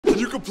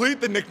You complete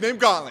the nickname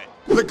Gauntlet.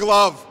 The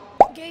glove.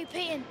 Gary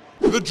Payton.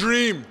 The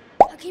dream.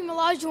 Hakeem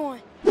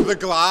Olajuwon. The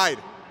glide.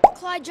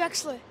 Clyde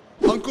Drexler.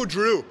 Uncle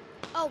Drew.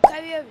 Oh,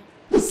 Kyrie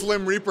Irving.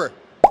 Slim Reaper.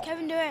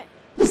 Kevin Durant.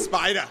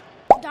 Spider.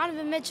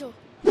 Donovan Mitchell.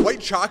 White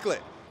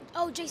chocolate.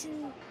 Oh,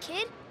 Jason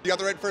Kidd. You got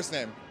the right first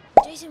name.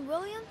 Jason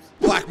Williams.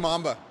 Black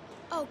Mamba.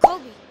 Oh,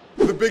 Kobe.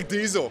 The Big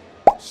Diesel.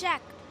 Shaq.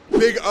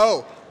 Big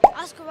O.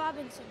 Oscar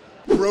Robinson.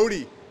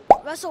 Brody.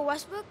 Russell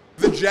Westbrook.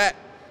 The Jet.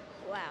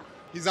 Wow.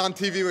 He's on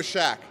TV with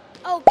Shaq.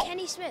 Oh,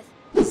 Kenny Smith.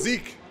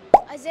 Zeke.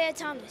 Isaiah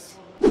Thomas.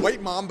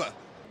 White Mamba.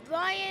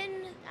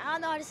 Brian, I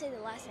don't know how to say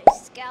the last name.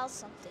 Scal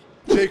something.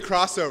 Jay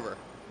Crossover.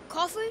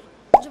 Crawford.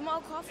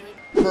 Jamal Crawford.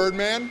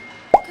 Birdman.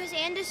 Chris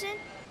Anderson.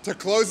 To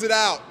close it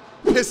out,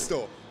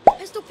 Pistol.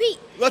 Pistol Pete.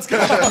 Let's go.